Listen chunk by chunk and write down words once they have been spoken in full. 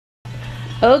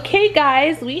Okay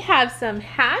guys, we have some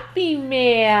Happy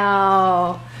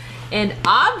Mail. And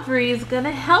Aubrey's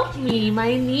gonna help me,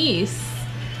 my niece.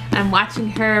 I'm watching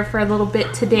her for a little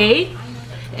bit today.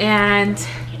 And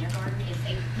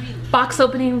box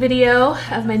opening video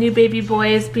of my new baby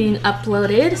boys being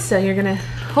uploaded. So you're gonna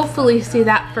hopefully see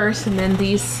that first and then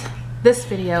this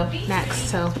video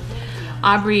next. So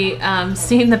Aubrey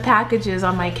seen the packages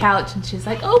on my couch and she's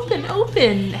like, open,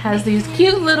 open. It has these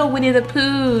cute little Winnie the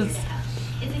Poohs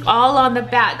all on the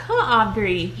back, huh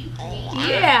Aubrey?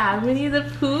 Yeah, Winnie the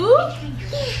Pooh.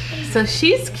 So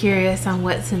she's curious on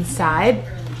what's inside.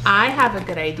 I have a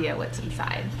good idea what's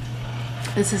inside.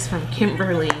 This is from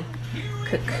Kimberly.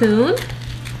 Cocoon.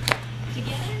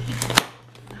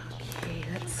 Okay,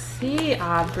 let's see,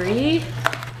 Aubrey.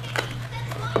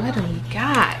 What do we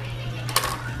got?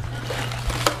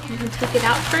 You can take it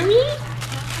out for me?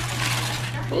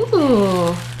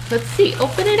 Ooh, let's see,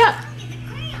 open it up.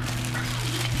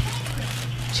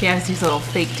 She has these little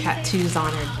fake tattoos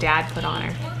on her dad put on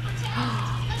her.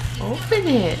 Open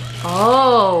it.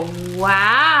 Oh,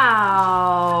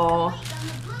 wow.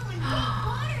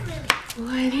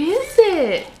 What is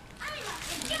it?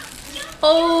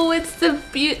 Oh, it's the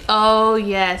oh,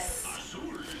 yes.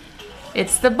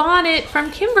 It's the bonnet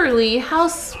from Kimberly.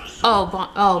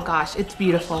 Oh gosh, it's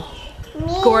beautiful.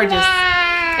 Gorgeous.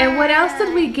 And what else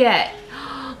did we get?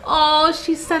 Oh,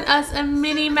 she sent us a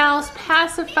Minnie Mouse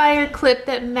pacifier clip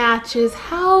that matches.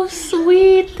 How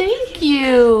sweet. Thank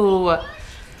you.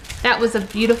 That was a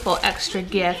beautiful extra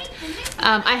gift.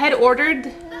 I had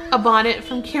ordered a bonnet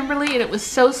from Kimberly and it was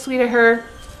so sweet of her.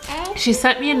 She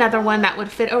sent me another one that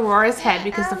would fit Aurora's head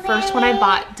because the first one I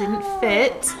bought didn't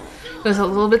fit. It was a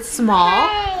little bit small.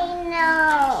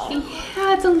 Yeah,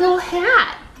 it's a little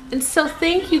hat. And so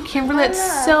thank you, Kimberly.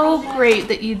 It's so great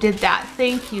that you did that.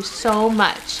 Thank you so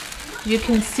much. You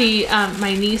can see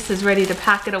my niece is ready to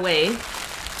pack it away.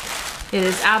 It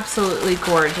is absolutely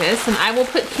gorgeous. And I will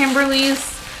put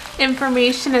Kimberly's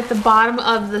information at the bottom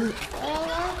of the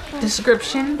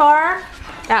description bar.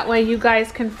 That way you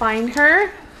guys can find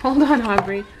her. Hold on,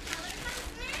 Aubrey.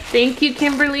 Thank you,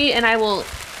 Kimberly. And I will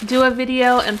do a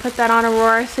video and put that on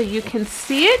Aurora so you can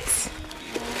see it.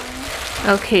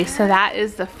 Okay, so that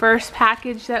is the first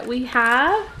package that we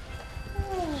have.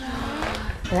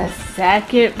 The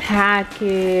second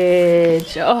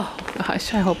package. Oh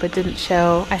gosh, I hope it didn't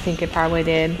show. I think it probably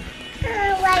did.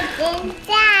 What's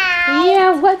inside?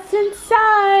 Yeah, what's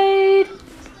inside?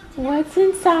 What's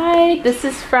inside? This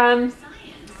is from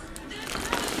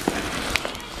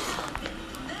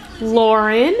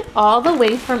Lauren, all the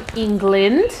way from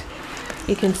England.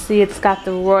 You can see it's got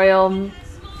the royal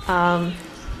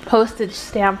postage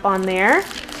stamp on there.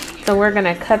 So we're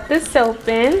gonna cut this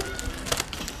open.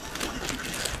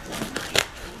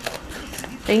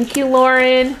 Thank you,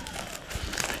 Lauren.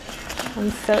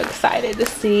 I'm so excited to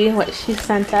see what she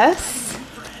sent us.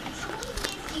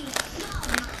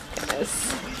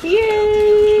 Yes.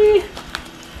 Yay!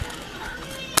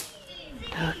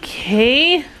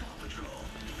 Okay.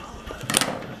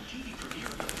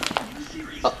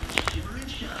 Oh.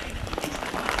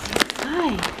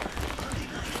 Hi.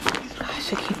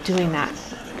 Gosh, I keep doing that.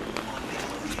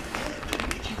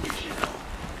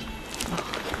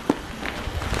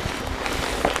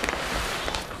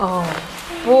 Oh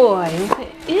boy, what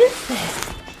is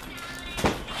it?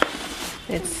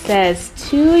 It says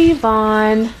to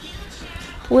Yvonne,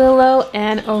 Willow,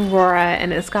 and Aurora,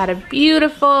 and it's got a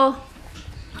beautiful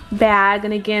bag.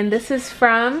 And again, this is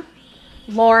from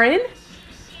Lauren.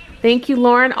 Thank you,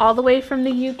 Lauren, all the way from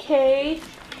the UK.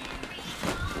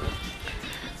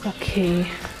 Okay,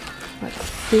 let's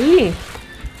see.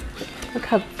 Look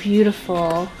how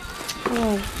beautiful.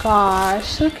 Oh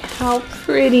gosh, look how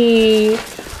pretty.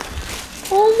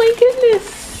 Oh my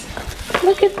goodness.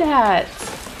 Look at that.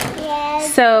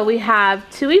 Yes. So we have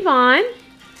to Yvonne.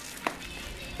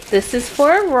 This is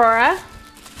for Aurora.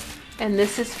 And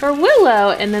this is for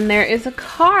Willow. And then there is a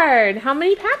card. How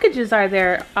many packages are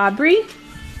there, Aubrey?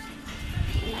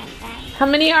 How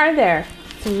many are there?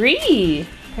 3.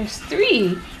 There's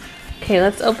 3. Okay,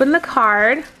 let's open the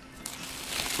card.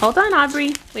 Hold on,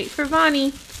 Aubrey. Wait for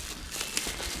Vonnie.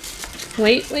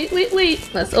 Wait.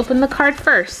 Let's open the card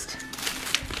first.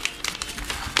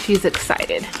 She's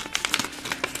excited.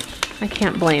 I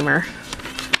can't blame her.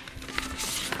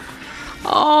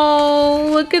 Oh,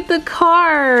 look at the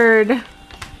card.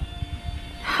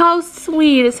 How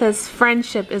sweet. It says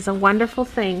friendship is a wonderful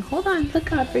thing. Hold on,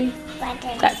 look, Aubrey.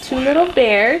 Got 2 little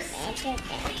bears.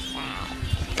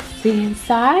 See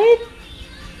inside?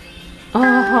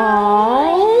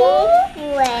 Oh,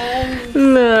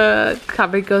 look,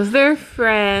 Aubrey goes, they're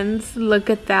friends.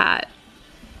 Look at that.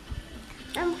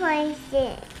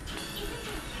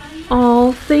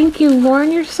 Oh, thank you,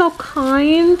 Lauren. You're so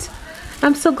kind.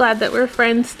 I'm so glad that we're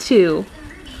friends too.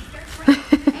 She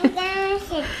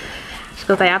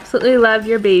goes, I absolutely love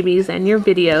your babies and your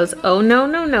videos. Oh, no,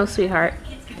 no, no, sweetheart.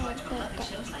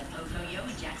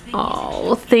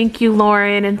 Oh, thank you,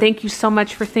 Lauren, and thank you so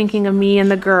much for thinking of me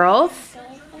and the girls.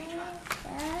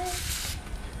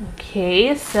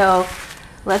 Okay, so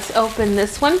let's open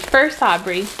this one first,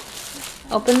 Aubrey.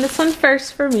 Open this one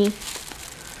first for me.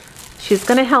 She's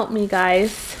gonna help me,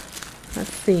 guys.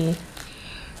 Let's see.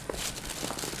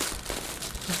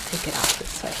 Let's take it off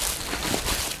this way.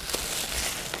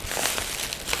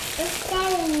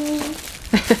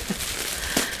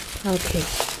 Okay.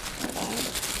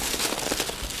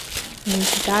 You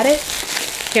got it?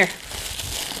 Here.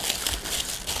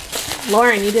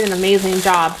 Lauren, you did an amazing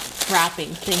job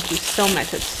wrapping. Thank you so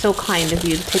much. It's so kind of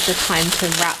you to take the time to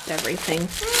wrap everything.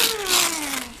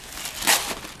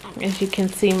 As you can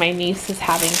see, my niece is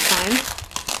having fun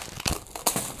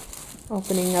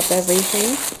opening up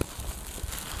everything.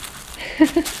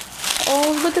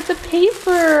 Oh, look at the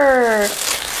paper.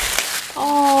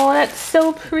 Oh, that's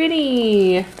so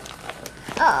pretty.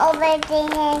 Open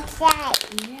inside.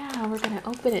 Yeah, we're gonna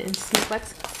open it and see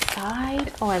what's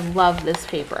inside. Oh, I love this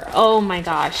paper. Oh my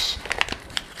gosh.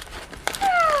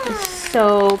 It's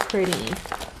so pretty.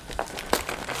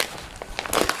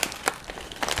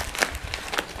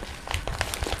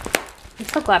 I'm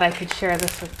so glad I could share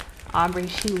this with Aubrey.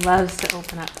 She loves to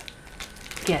open up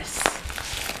gifts.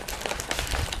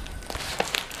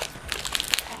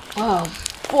 Oh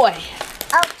boy.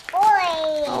 Oh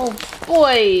boy. Oh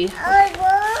boy. Oh boy.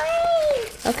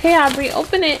 Okay, Aubrey,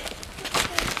 open it.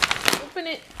 Open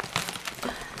it.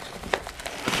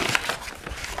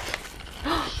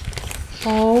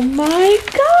 Oh my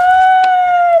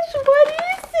gosh! What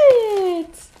is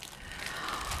it?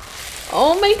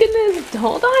 Oh my goodness.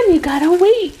 Hold on, you gotta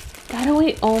wait. Gotta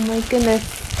wait. Oh my goodness.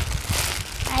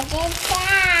 What's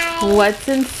inside? What's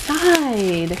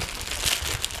inside?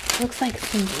 Looks like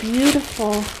some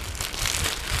beautiful.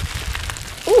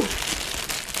 Ooh.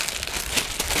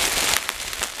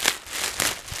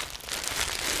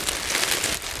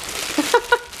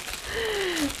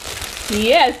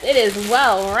 Yes, it is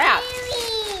well wrapped.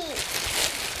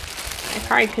 I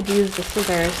probably could use the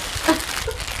scissors.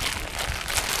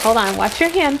 Hold on, watch your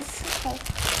hands. Okay.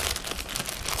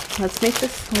 Let's make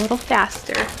this a little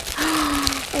faster.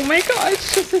 Oh my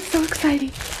gosh, this is so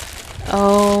exciting.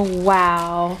 Oh,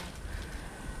 wow.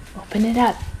 Open it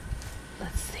up.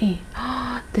 Let's see.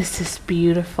 This is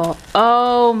beautiful.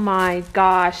 Oh my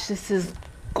gosh, this is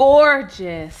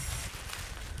gorgeous.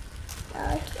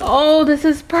 Oh, this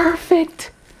is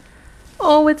perfect.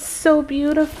 Oh, it's so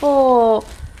beautiful.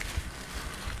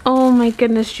 Oh my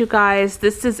goodness, you guys.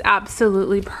 This is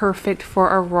absolutely perfect for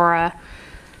Aurora.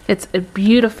 It's a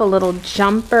beautiful little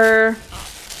jumper.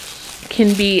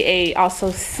 Can be a also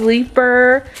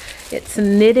sleeper. It's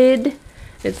knitted.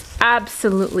 It's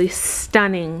absolutely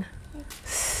stunning.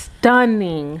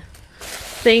 Stunning.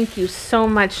 Thank you so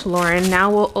much, Lauren. Now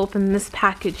we'll open this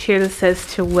package here that says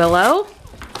to Willow.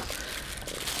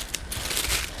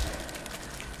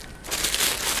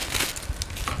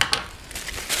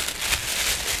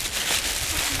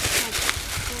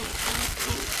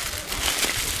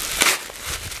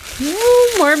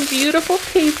 Ooh, more beautiful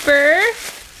paper.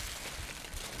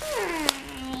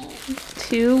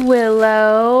 To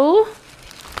Willow.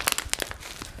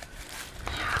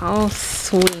 How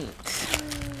sweet.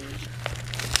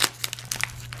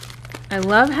 I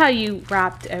love how you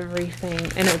wrapped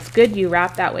everything, and it's good you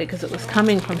wrapped that way because it was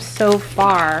coming from so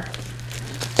far.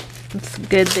 It's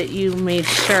good that you made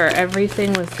sure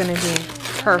everything was going to be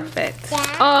perfect.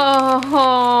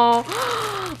 Oh,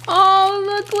 oh,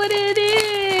 look what it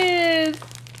is.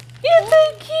 It's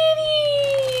a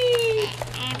kitty.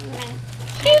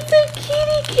 It's a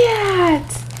kitty cat.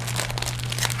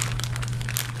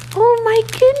 Oh my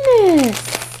goodness.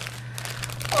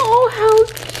 Oh, how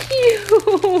cute.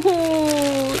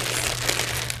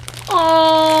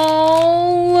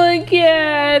 Oh, look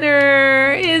at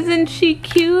her. Isn't she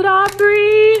cute,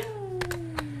 Aubrey?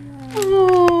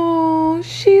 Oh,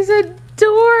 she's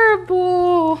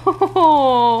adorable.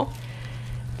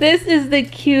 This is the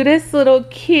cutest little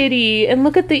kitty. And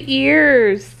look at the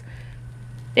ears.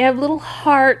 They have little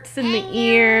hearts in the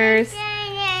ears.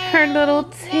 Her little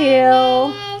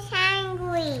tail.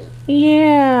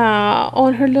 Yeah. Oh,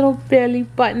 and her little belly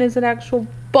button is an actual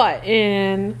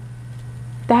button.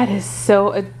 That is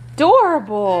so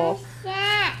adorable.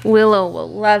 Willow will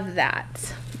love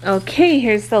that. Okay,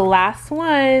 here's the last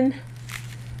one.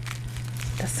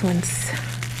 This one's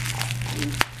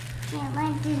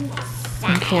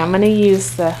Okay, I'm gonna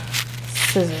use the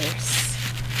scissors.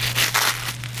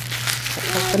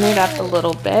 Open it up a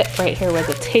little bit, right here where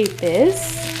the tape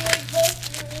is.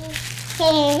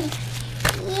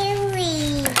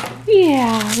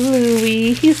 Yeah,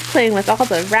 Louie. He's playing with all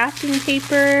the wrapping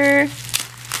paper.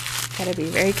 Gotta be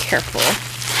very careful.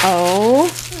 Oh,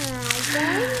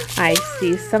 I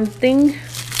see something.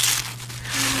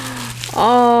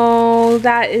 Oh,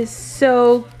 that is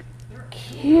so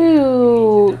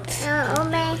cute.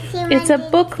 It's a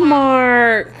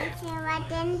bookmark.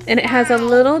 And it has a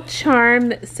little charm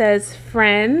that says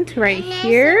friend right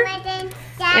here.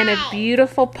 And a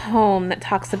beautiful poem that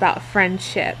talks about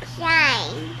friendship.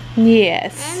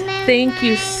 Yes. Thank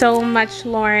you so much,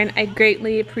 Lauren. I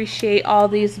greatly appreciate all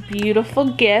these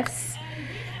beautiful gifts.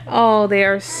 Oh, they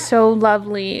are so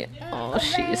lovely. Oh,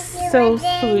 she's so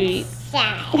sweet.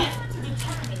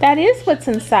 That is what's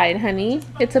inside, honey.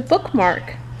 It's a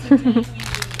bookmark.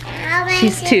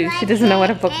 She's 2. She doesn't know what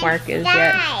a bookmark is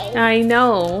yet. I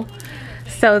know.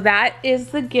 So that is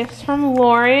the gifts from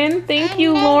Lauren. Thank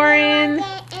you, Lauren.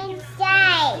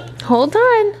 Hold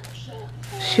on.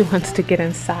 She wants to get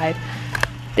inside.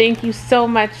 Thank you so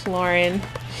much, Lauren.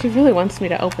 She really wants me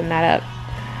to open that up.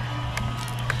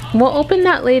 We'll open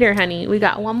that later, honey. We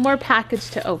got one more package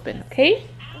to open, okay?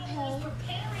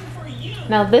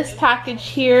 Now this package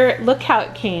here, look how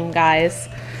it came, guys.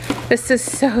 This is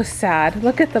so sad.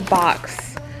 Look at the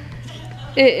box.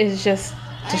 It is just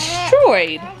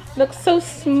destroyed. Looks so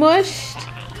smushed.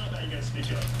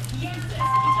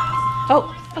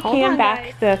 Oh, okay, I'm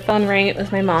back. The phone rang. It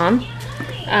was my mom.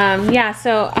 Yeah,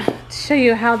 so to show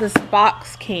you how this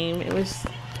box came, it's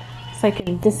like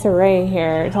in disarray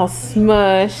here. It's all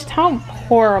smushed. How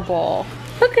horrible.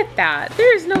 Look at that.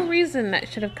 There's no reason that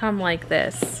should have come like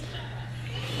this.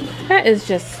 That is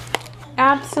just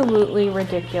absolutely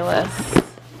ridiculous.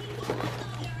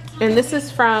 And this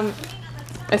is from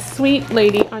a sweet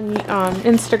lady on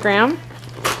Instagram.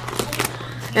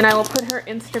 And I will put her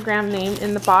Instagram name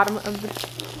in the bottom of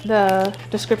the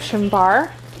description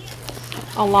bar,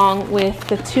 along with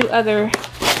the 2 other,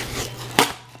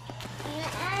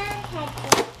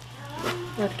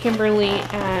 with Kimberly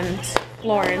and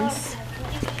Lauren's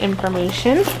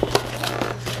information.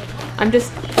 I'm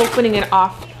just opening it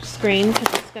off screen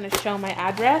because it's going to show my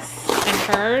address and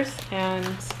hers, and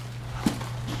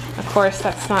of course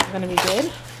that's not going to be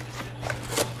good.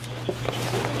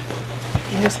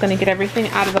 I'm just going to get everything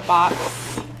out of the box.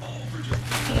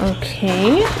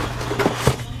 Okay.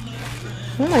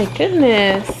 Oh my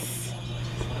goodness.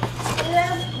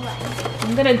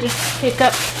 I'm going to just pick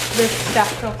up this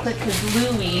stuff real quick because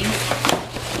Louie,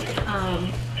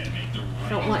 I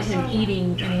don't want him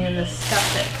eating any of the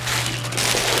stuff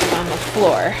that's on the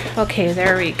floor. Okay,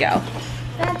 there we go.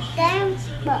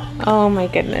 Oh my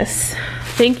goodness.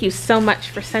 Thank you so much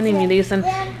for sending me these, and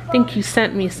I think you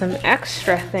sent me some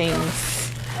extra things.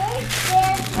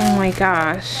 Oh my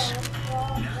gosh.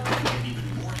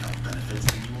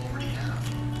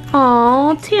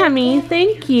 Oh, Tammy,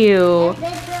 thank you.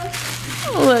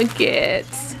 Look it.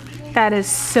 That is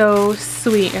so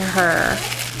sweet of her.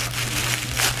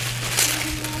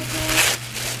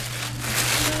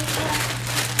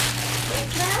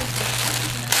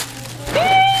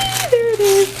 There it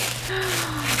is.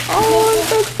 Oh, I'm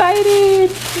so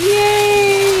excited.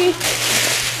 Yay.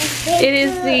 It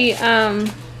is the,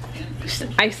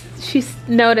 she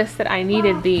noticed that I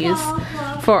needed these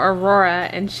for Aurora,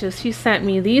 and she sent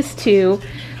me these 2.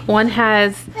 One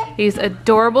has these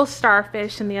adorable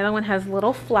starfish and the other one has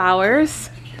little flowers,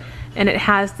 and it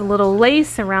has the little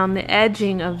lace around the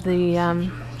edging of the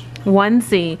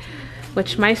onesie,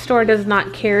 which my store does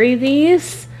not carry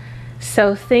these.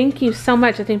 So thank you so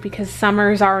much. I think because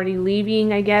summer is already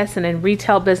leaving, I guess, and in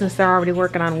retail business they're already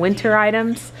working on winter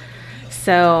items.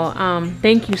 So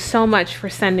thank you so much for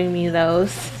sending me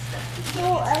those.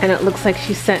 And it looks like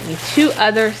she sent me 2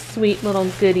 other sweet little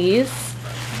goodies.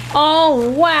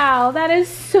 Oh wow, that is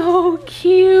so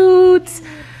cute.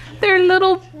 They're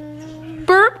little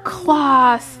burp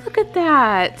cloths. Look at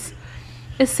that.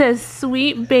 It says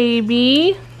sweet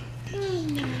baby.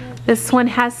 This one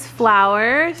has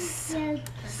flowers.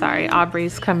 Sorry,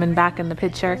 Aubrey's coming back in the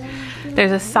picture.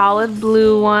 There's a solid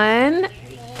blue one.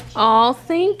 Oh,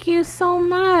 thank you so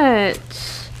much.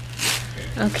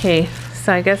 Okay,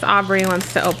 so I guess Aubrey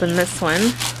wants to open this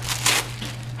one.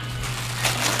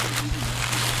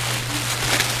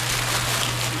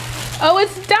 Oh,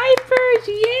 it's diapers!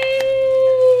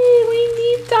 Yay! We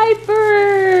need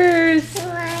diapers!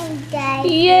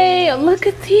 Yay! Look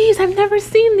at these! I've never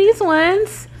seen these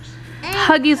ones.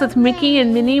 Huggies with Mickey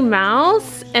and Minnie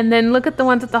Mouse. And then look at the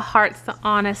ones with the hearts, the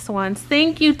honest ones.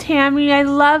 Thank you, Tammy. I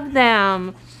love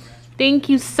them. Thank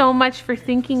you so much for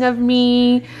thinking of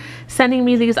me, sending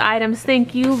me these items.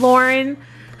 Thank you, Lauren,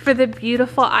 for the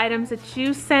beautiful items that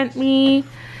you sent me.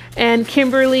 And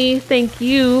Kimberly, thank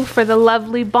you for the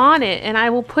lovely bonnet. And I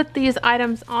will put these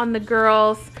items on the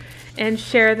girls and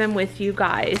share them with you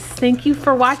guys. Thank you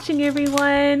for watching,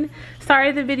 everyone.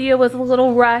 Sorry the video was a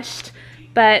little rushed,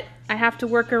 but I have to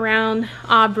work around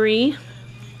Aubrey.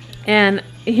 And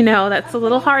you know, that's a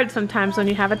little hard sometimes when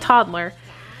you have a toddler.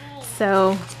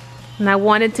 So, and I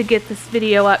wanted to get this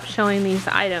video up showing these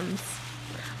items.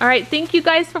 All right, thank you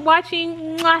guys for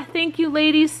watching. Mwah, thank you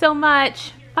ladies so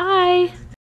much. Bye.